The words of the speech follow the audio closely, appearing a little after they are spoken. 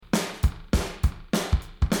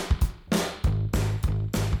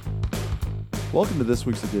Welcome to this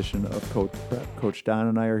week's edition of Coach Prep. Coach Don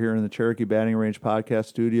and I are here in the Cherokee Batting Range podcast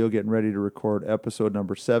studio getting ready to record episode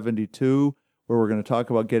number 72, where we're going to talk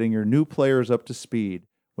about getting your new players up to speed.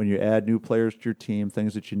 When you add new players to your team,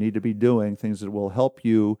 things that you need to be doing, things that will help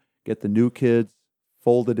you get the new kids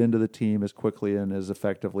folded into the team as quickly and as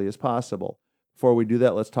effectively as possible. Before we do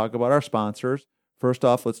that, let's talk about our sponsors. First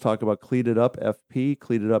off, let's talk about Cleated Up FP.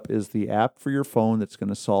 Cleated Up is the app for your phone that's going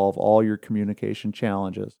to solve all your communication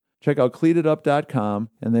challenges. Check out cleatedup.com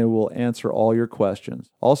and they will answer all your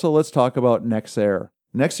questions. Also, let's talk about NextAir.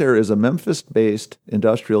 NextAir is a Memphis-based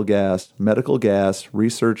industrial gas, medical gas,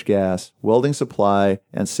 research gas, welding supply,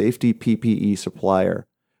 and safety PPE supplier.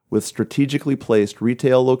 With strategically placed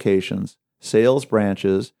retail locations, sales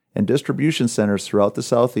branches, and distribution centers throughout the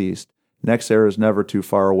Southeast, NextAir is never too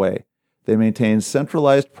far away. They maintain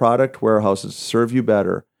centralized product warehouses to serve you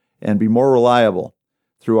better and be more reliable.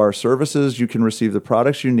 Through our services, you can receive the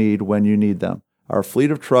products you need when you need them. Our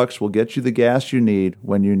fleet of trucks will get you the gas you need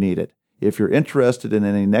when you need it. If you're interested in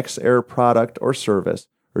any NextAir product or service,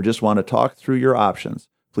 or just want to talk through your options,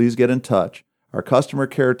 please get in touch. Our customer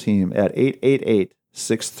care team at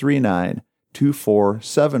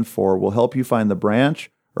 888-639-2474 will help you find the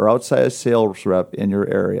branch or outside sales rep in your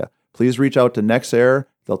area. Please reach out to NextAir.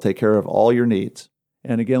 They'll take care of all your needs.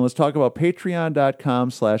 And again, let's talk about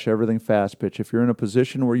patreon.com/everythingfastpitch. If you're in a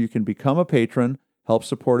position where you can become a patron, help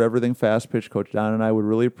support Everything Fast Pitch, Coach Don and I would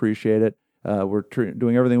really appreciate it. We're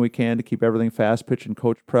doing everything we can to keep Everything Fast Pitch and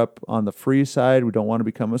Coach Prep on the free side. We don't want to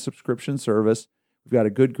become a subscription service. We've got a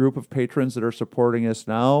good group of patrons that are supporting us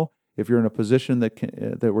now. If you're in a position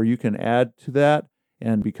that where you can add to that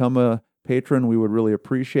and become a patron, we would really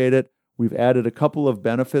appreciate it. We've added a couple of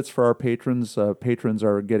benefits for our patrons. Patrons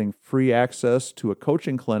are getting free access to a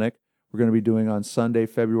coaching clinic we're going to be doing on Sunday,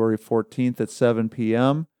 February 14th at 7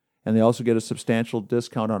 p.m. And they also get a substantial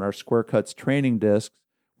discount on our Square Cuts training discs,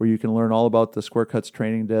 where you can learn all about the Square Cuts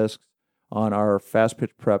training discs on our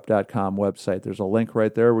fastpitchprep.com website. There's a link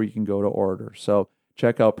right there where you can go to order. So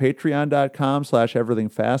check out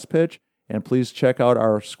patreon.com/everythingfastpitch, and please check out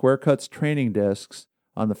our Square Cuts training discs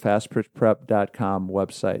on the fastpitchprep.com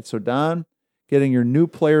website. So Don, getting your new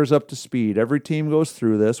players up to speed. Every team goes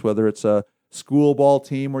through this, whether it's a school ball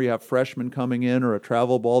team where you have freshmen coming in or a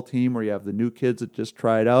travel ball team where you have the new kids that just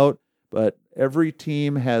tried out, but every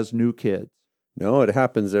team has new kids. No, it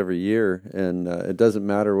happens every year, and it doesn't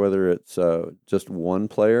matter whether it's just one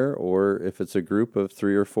player or if it's a group of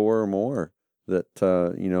 3 or 4 or more. That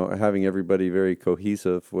having everybody very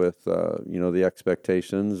cohesive with the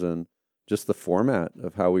expectations and just the format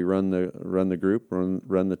of how we run the group,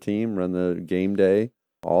 run the team, run the game day.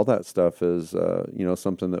 All that stuff is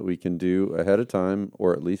something that we can do ahead of time,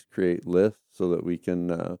 or at least create lists so that we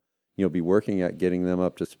can be working at getting them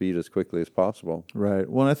up to speed as quickly as possible. Right.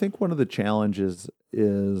 Well, I think one of the challenges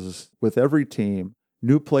is with every team,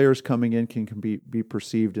 new players coming in can be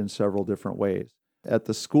perceived in several different ways. At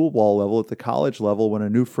the school ball level, at the college level, when a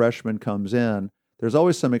new freshman comes in, there's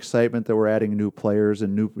always some excitement that we're adding new players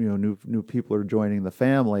and new people are joining the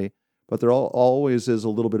family, but there always is a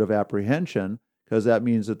little bit of apprehension, because that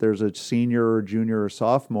means that there's a senior or junior or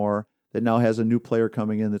sophomore that now has a new player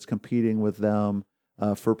coming in that's competing with them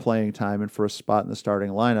for playing time and for a spot in the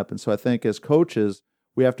starting lineup. And so I think as coaches,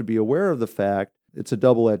 we have to be aware of the fact it's a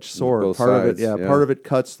double-edged sword. Both sides, Part of it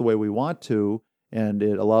cuts the way we want to, and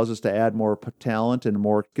it allows us to add more talent and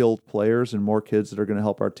more skilled players and more kids that are going to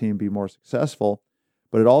help our team be more successful.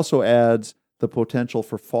 But it also adds the potential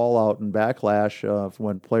for fallout and backlash of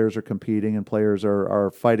when players are competing and players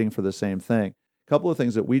are fighting for the same thing. A couple of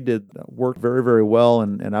things that we did worked very, very well,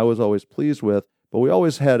 and I was always pleased with, but we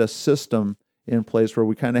always had a system in place where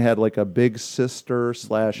we kind of had like a big sister /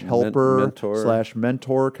 helper /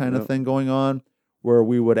 mentor kind of thing going on, where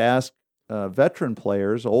we would ask veteran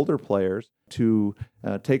players, older players, to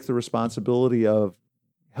take the responsibility of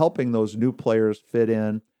helping those new players fit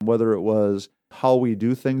in, whether it was how we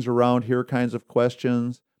do things around here kinds of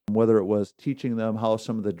questions, whether it was teaching them how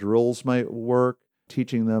some of the drills might work,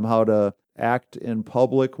 teaching them how to act in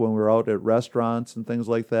public when we're out at restaurants and things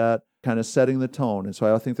like that, kind of setting the tone. And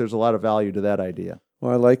so I think there's a lot of value to that idea.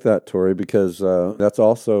 Well, I like that, Tori, because that's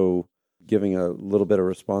also giving a little bit of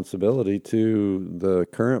responsibility to the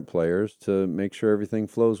current players to make sure everything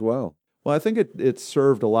flows well. Well, I think it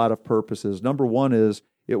served a lot of purposes. Number one is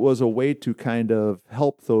it was a way to kind of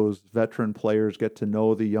help those veteran players get to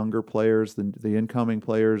know the younger players, the incoming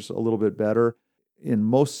players a little bit better. In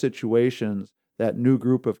most situations, that new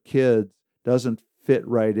group of kids doesn't fit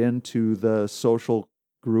right into the social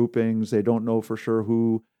groupings. They don't know for sure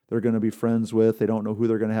who they're going to be friends with. They don't know who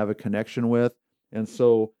they're going to have a connection with. And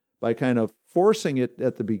so by kind of forcing it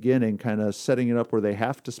at the beginning, kind of setting it up where they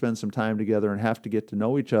have to spend some time together and have to get to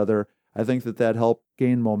know each other, I think that helped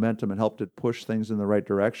gain momentum and helped it push things in the right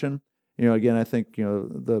direction. Again, I think,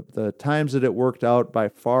 the times that it worked out by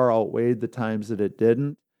far outweighed the times that it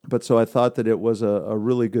didn't. But so I thought that it was a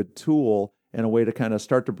really good tool and a way to kind of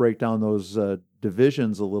start to break down those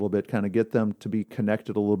divisions a little bit, kind of get them to be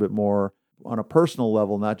connected a little bit more on a personal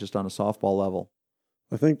level, not just on a softball level.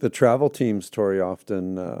 I think the travel teams, Tori,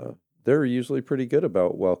 often they're usually pretty good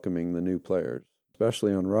about welcoming the new players,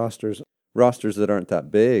 especially on rosters that aren't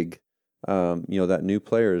that big. That new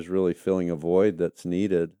player is really filling a void that's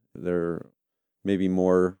needed. They're maybe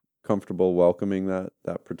more comfortable welcoming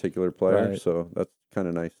that particular player, right. So that's kind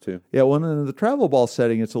of nice too. Yeah, well, in the travel ball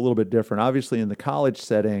setting, it's a little bit different. Obviously, in the college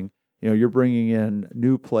setting, you're bringing in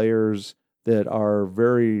new players that are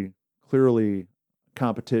very clearly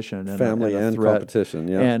competition and family and competition,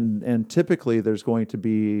 yeah. And typically there's going to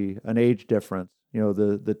be an age difference.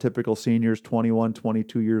 The typical senior's 21,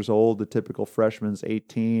 22 years old. The typical freshman's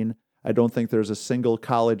 18. I don't think there's a single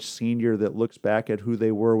college senior that looks back at who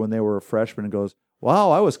they were when they were a freshman and goes, wow,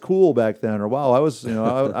 I was cool back then, or wow, I was,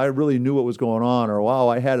 I really knew what was going on, or wow,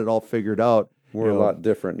 I had it all figured out. We're a lot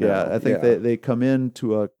different now. Yeah, I think they come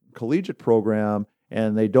into a collegiate program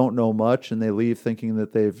and they don't know much, and they leave thinking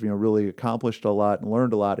that they've really accomplished a lot and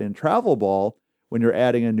learned a lot. In travel ball, when you're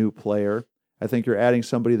adding a new player, I think you're adding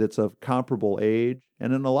somebody that's of comparable age,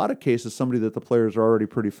 and in a lot of cases, somebody that the players are already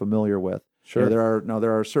pretty familiar with. Sure.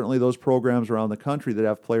 There are certainly those programs around the country that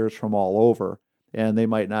have players from all over, and they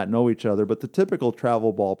might not know each other. But the typical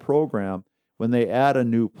travel ball program, when they add a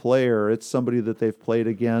new player, it's somebody that they've played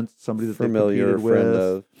against, somebody that familiar, they've competed friend with,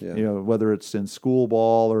 of, yeah. Whether it's in school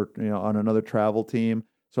ball or on another travel team.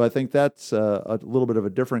 So I think that's a little bit of a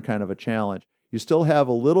different kind of a challenge. You still have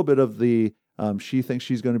a little bit of the she thinks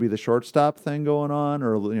she's going to be the shortstop thing going on,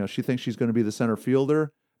 or she thinks she's going to be the center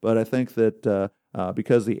fielder. But I think that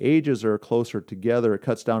because the ages are closer together, it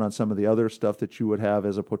cuts down on some of the other stuff that you would have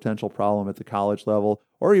as a potential problem at the college level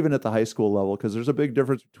or even at the high school level, because there's a big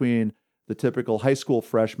difference between the typical high school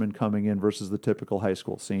freshman coming in versus the typical high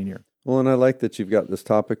school senior. Well, and I like that you've got this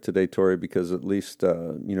topic today, Tori, because at least,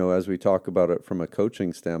 as we talk about it from a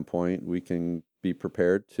coaching standpoint, we can be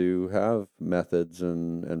prepared to have methods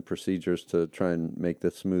and procedures to try and make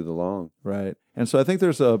this smooth along. Right. And so I think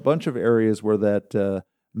there's a bunch of areas where that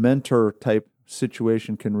mentor type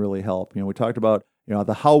situation can really help. We talked about,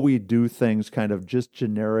 the how we do things, kind of just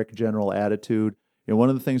generic general attitude. One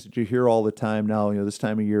of the things that you hear all the time now, this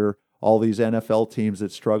time of year, all these NFL teams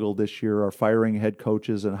that struggled this year are firing head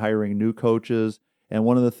coaches and hiring new coaches. And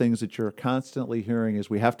one of the things that you're constantly hearing is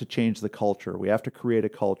we have to change the culture. We have to create a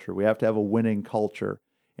culture. We have to have a winning culture.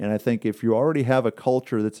 And I think if you already have a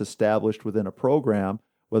culture that's established within a program,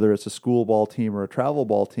 whether it's a school ball team or a travel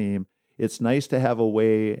ball team, it's nice to have a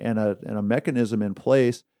way and a mechanism in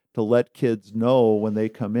place to let kids know when they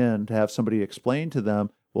come in, to have somebody explain to them,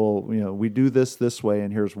 well, we do this way,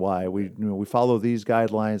 and here's why. We follow these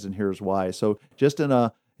guidelines, and here's why. So just in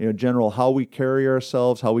a general, how we carry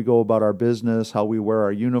ourselves, how we go about our business, how we wear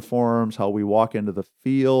our uniforms, how we walk into the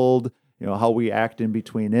field, how we act in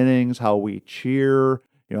between innings, how we cheer,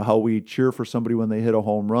 how we cheer for somebody when they hit a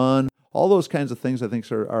home run. All those kinds of things I think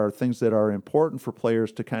are things that are important for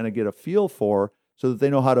players to kind of get a feel for, so that they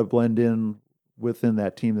know how to blend in within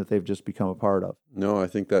that team that they've just become a part of. No, I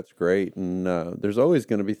think that's great. And there's always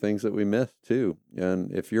going to be things that we miss too.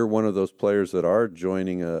 And if you're one of those players that are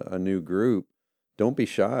joining a new group, don't be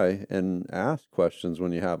shy and ask questions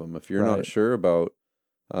when you have them. If you're not sure about,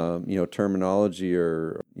 terminology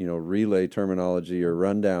or, relay terminology or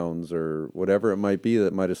rundowns or whatever it might be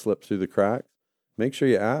that might have slipped through the cracks, make sure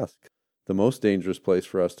you ask. The most dangerous place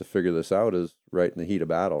for us to figure this out is right in the heat of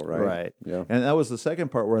battle, right? Right. Yeah. And that was the second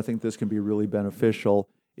part where I think this can be really beneficial,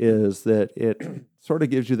 is that it sort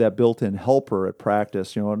of gives you that built-in helper at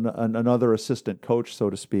practice, another assistant coach,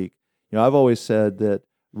 so to speak. I've always said that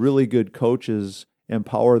really good coaches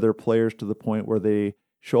empower their players to the point where they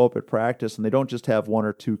show up at practice and they don't just have one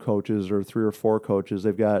or two coaches or three or four coaches.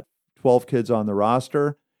 They've got 12 kids on the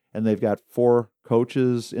roster and they've got 4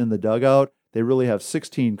 coaches in the dugout. They really have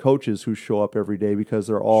 16 coaches who show up every day because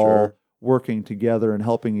they're all working together and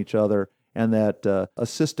helping each other. And that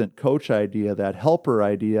assistant coach idea, that helper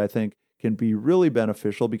idea, I think can be really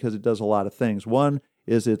beneficial because it does a lot of things. One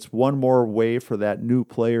is it's one more way for that new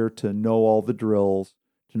player to know all the drills,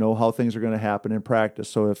 to know how things are going to happen in practice.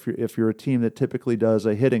 So if you're a team that typically does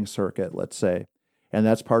a hitting circuit, let's say, and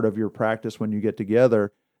that's part of your practice when you get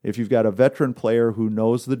together, if you've got a veteran player who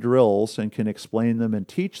knows the drills and can explain them and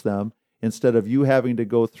teach them, instead of you having to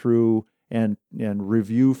go through and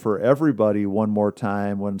review for everybody one more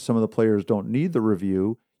time when some of the players don't need the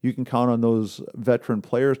review, you can count on those veteran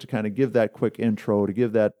players to kind of give that quick intro, to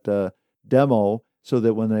give that demo, so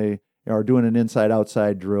that when they are doing an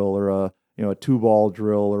inside-outside drill or a two-ball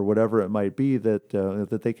drill or whatever it might be, that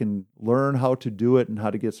they can learn how to do it and how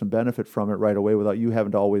to get some benefit from it right away without you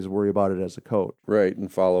having to always worry about it as a coach. Right,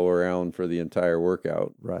 and follow around for the entire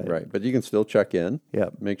workout. Right. But you can still check in. Yeah.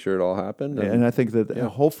 Make sure it all happened. And I think that in a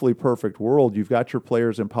hopefully perfect world, you've got your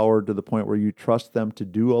players empowered to the point where you trust them to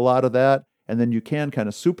do a lot of that, and then you can kind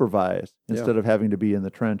of supervise instead of having to be in the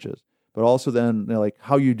trenches. But also then, like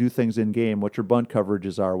how you do things in game, what your bunt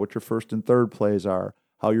coverages are, what your first and third plays are,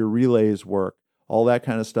 how your relays work, all that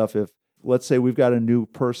kind of stuff. If, let's say, we've got a new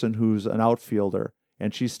person who's an outfielder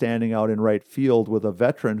and she's standing out in right field with a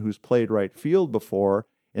veteran who's played right field before,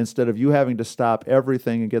 instead of you having to stop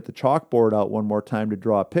everything and get the chalkboard out one more time to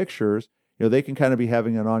draw pictures, they can kind of be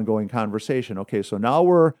having an ongoing conversation. Okay, so now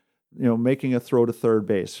we're making a throw to third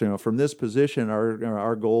base. From this position,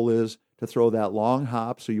 our goal is to throw that long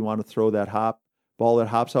hop. So you want to throw that ball that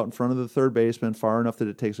hops out in front of the third baseman far enough that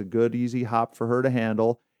it takes a good, easy hop for her to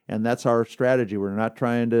handle. And that's our strategy. We're not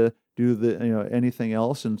trying to do anything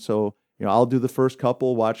else. And so, I'll do the first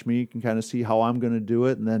couple, watch me, you can kind of see how I'm going to do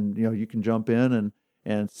it. And then, you can jump in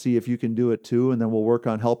and see if you can do it too. And then we'll work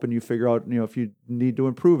on helping you figure out, if you need to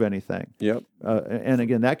improve anything. Yep. And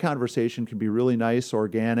again, that conversation can be really nice,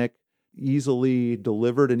 organic, easily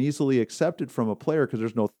delivered and easily accepted from a player because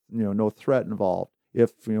there's no threat involved.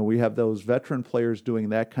 If we have those veteran players doing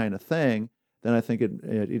that kind of thing, then I think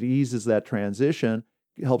it eases that transition,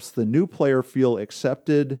 helps the new player feel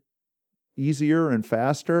accepted easier and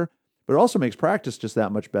faster, but it also makes practice just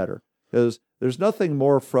that much better. Because there's nothing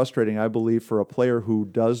more frustrating, I believe, for a player who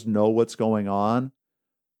does know what's going on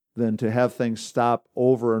than to have things stop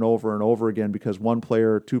over and over and over again because one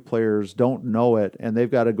player or two players don't know it, and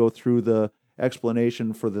they've got to go through the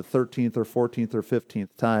explanation for the 13th or 14th or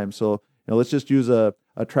 15th time. So let's just use a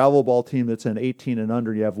travel ball team that's in 18 and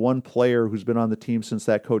under. You have one player who's been on the team since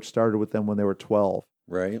that coach started with them when they were 12.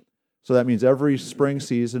 Right. So that means every spring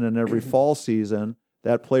season and every fall season,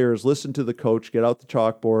 that player has listened to the coach, get out the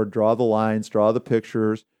chalkboard, draw the lines, draw the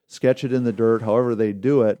pictures, sketch it in the dirt, however they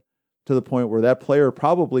do it, to the point where that player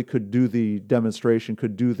probably could do the demonstration,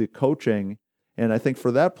 could do the coaching. And I think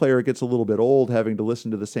for that player, it gets a little bit old having to listen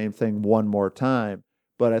to the same thing one more time.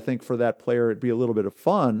 But I think for that player, it'd be a little bit of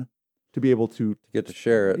fun to be able to get to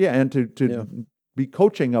share it. Yeah, and to be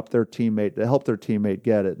coaching up their teammate, to help their teammate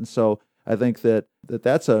get it. And so I think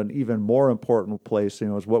that's an even more important place,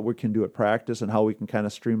 is what we can do at practice and how we can kind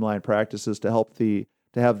of streamline practices to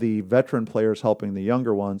have the veteran players helping the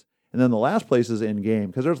younger ones. And then the last place is in game,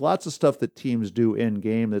 because there's lots of stuff that teams do in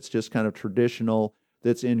game that's just kind of traditional,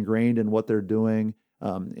 that's ingrained in what they're doing,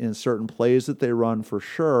 in certain plays that they run for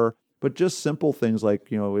sure. But just simple things like,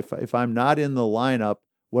 if I'm not in the lineup,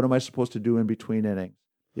 what am I supposed to do in between innings?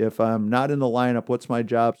 If I'm not in the lineup, what's my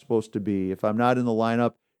job supposed to be? If I'm not in the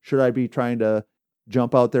lineup, should I be trying to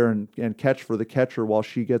jump out there and catch for the catcher while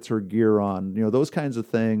she gets her gear on? Those kinds of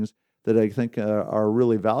things that I think are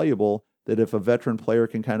really valuable, that if a veteran player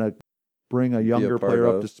can kind of bring a younger player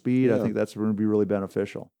up to speed, I think that's going to be really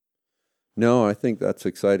beneficial. No, I think that's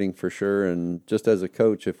exciting for sure. And just as a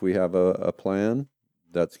coach, if we have a plan,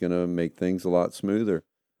 that's going to make things a lot smoother.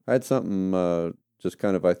 I had something just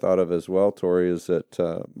kind of I thought of as well, Tori, is that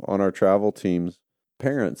on our travel teams,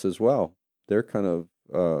 parents as well, they're kind of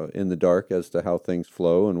in the dark as to how things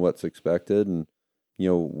flow and what's expected, and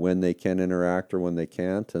when they can interact or when they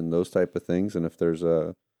can't, and those type of things. And if there's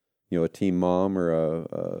a team mom or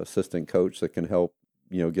a assistant coach that can help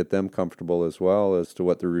get them comfortable as well as to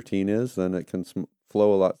what the routine is, then it can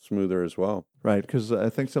flow a lot smoother as well. Right, because I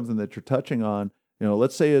think something that you're touching on,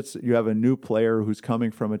 let's say you have a new player who's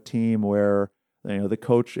coming from a team where the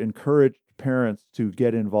coach encouraged parents to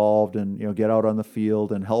get involved and get out on the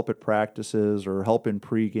field and help at practices or help in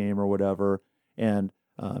pregame or whatever, and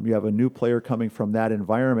you have a new player coming from that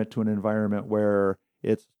environment to an environment where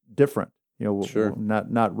it's different. Sure.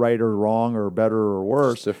 Not right or wrong or better or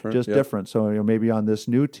worse, just different. So maybe on this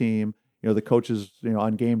new team, the coaches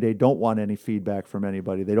on game day don't want any feedback from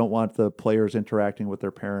anybody. They don't want the players interacting with their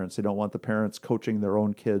parents. They don't want the parents coaching their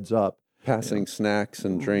own kids up. Passing snacks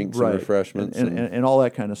and drinks and refreshments and all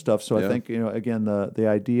that kind of stuff. So I think again the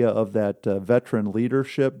idea of that veteran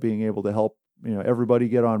leadership, being able to help everybody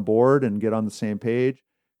get on board and get on the same page,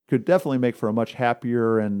 could definitely make for a much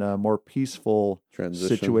happier and more peaceful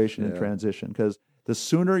situation and transition. Because the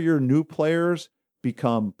sooner your new players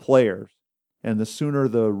become players, and the sooner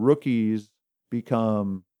the rookies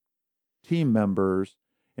become team members,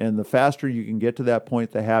 And the faster you can get to that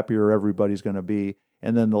point, the happier everybody's going to be.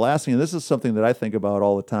 And then the last thing, and this is something that I think about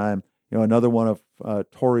all the time, another one of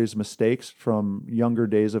Tori's mistakes from younger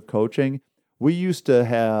days of coaching, we used to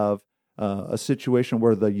have a situation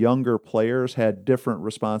where the younger players had different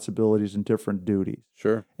responsibilities and different duties.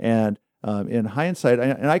 Sure. And in hindsight,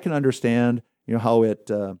 and I can understand, how it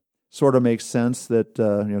sort of makes sense that,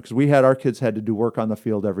 because we had our kids had to do work on the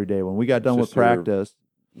field every day. When we got done with practice,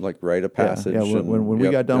 like write a passage. Yeah, when we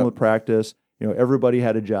got done with practice, everybody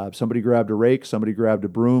had a job. Somebody grabbed a rake, somebody grabbed a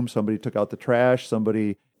broom, somebody took out the trash,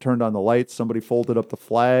 somebody turned on the lights, somebody folded up the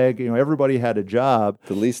flag. Everybody had a job.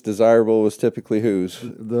 The least desirable was typically whose?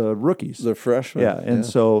 The rookies. The freshmen. Yeah, and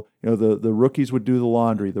so, the rookies would do the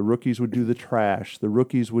laundry, the rookies would do the trash, the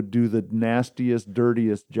rookies would do the nastiest,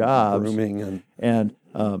 dirtiest jobs. Grooming and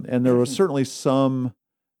there was certainly some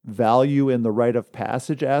value in the rite of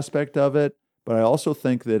passage aspect of it. But I also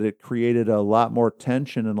think that it created a lot more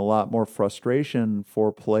tension and a lot more frustration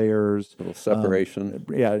for players. A little separation.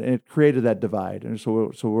 And it created that divide. And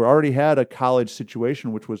so we already had a college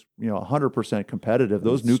situation which was 100% competitive.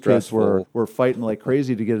 Those new kids were fighting like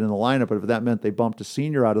crazy to get in the lineup. But if that meant they bumped a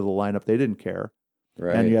senior out of the lineup, they didn't care.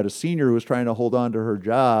 Right. And you had a senior who was trying to hold on to her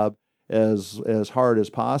job as hard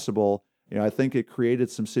as possible. I think it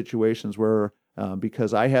created some situations where.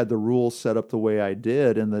 Because I had the rules set up the way I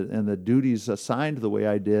did and the duties assigned the way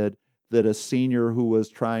I did, that a senior who was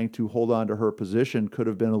trying to hold on to her position could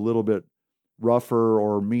have been a little bit rougher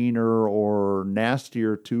or meaner or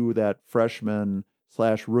nastier to that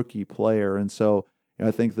freshman/rookie player. And so I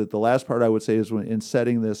think that the last part I would say is in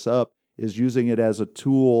setting this up is using it as a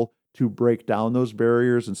tool to break down those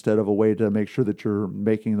barriers instead of a way to make sure that you're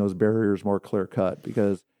making those barriers more clear-cut.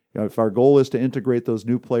 Because if our goal is to integrate those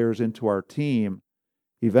new players into our team,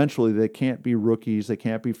 eventually they can't be rookies, they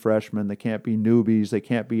can't be freshmen, they can't be newbies, they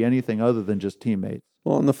can't be anything other than just teammates.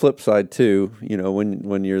 Well, on the flip side too,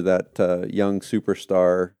 when you're that young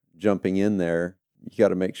superstar jumping in there, you got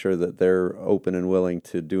to make sure that they're open and willing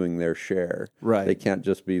to doing their share. Right. They can't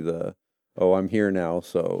just be I'm here now,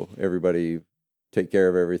 so everybody take care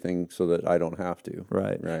of everything so that I don't have to.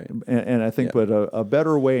 Right. Right. And I think, but a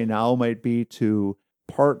better way now might be to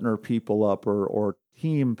partner people up or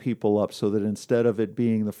team people up so that instead of it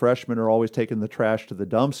being the freshmen are always taking the trash to the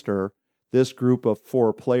dumpster, this group of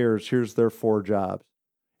 4 players, here's their 4 jobs.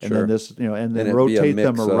 And then this, and then rotate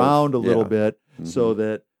them around a little bit so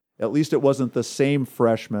that at least it wasn't the same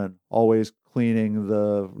freshman always cleaning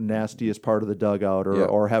the nastiest part of the dugout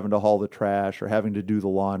or having to haul the trash or having to do the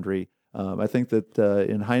laundry. I think that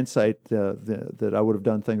in hindsight, that I would have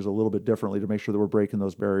done things a little bit differently to make sure that we're breaking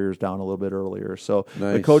those barriers down a little bit earlier. So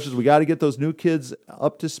the coaches, we got to get those new kids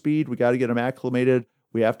up to speed. We got to get them acclimated.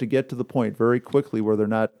 We have to get to the point very quickly where they're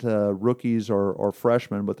not rookies or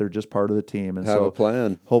freshmen, but they're just part of the team. And have a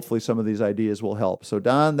plan. Hopefully some of these ideas will help. So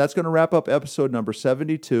Don, that's going to wrap up episode number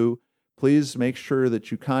 72. Please make sure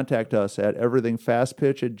that you contact us at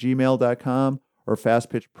everythingfastpitch@gmail.com or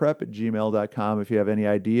fastpitchprep@gmail.com if you have any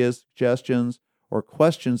ideas, suggestions, or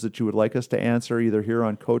questions that you would like us to answer either here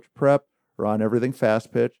on Coach Prep or on Everything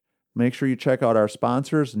Fast Pitch. Make sure you check out our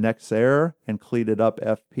sponsors, Nexair and Cleat It Up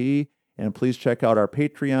FP, and please check out our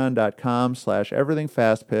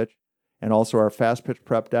patreon.com/everythingfastpitch and also our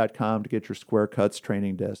fastpitchprep.com to get your Square Cuts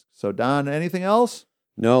training disc. So Don, anything else?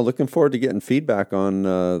 No, looking forward to getting feedback on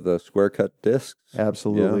the Square Cut discs.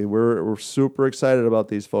 Absolutely. Yeah. We're super excited about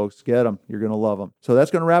these, folks. Get them. You're going to love them. So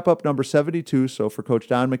that's going to wrap up number 72. So for Coach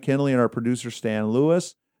Don McKinley and our producer, Stan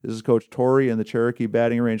Lewis, this is Coach Tori in the Cherokee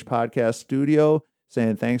Batting Range Podcast Studio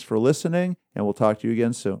saying thanks for listening, and we'll talk to you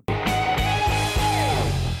again soon.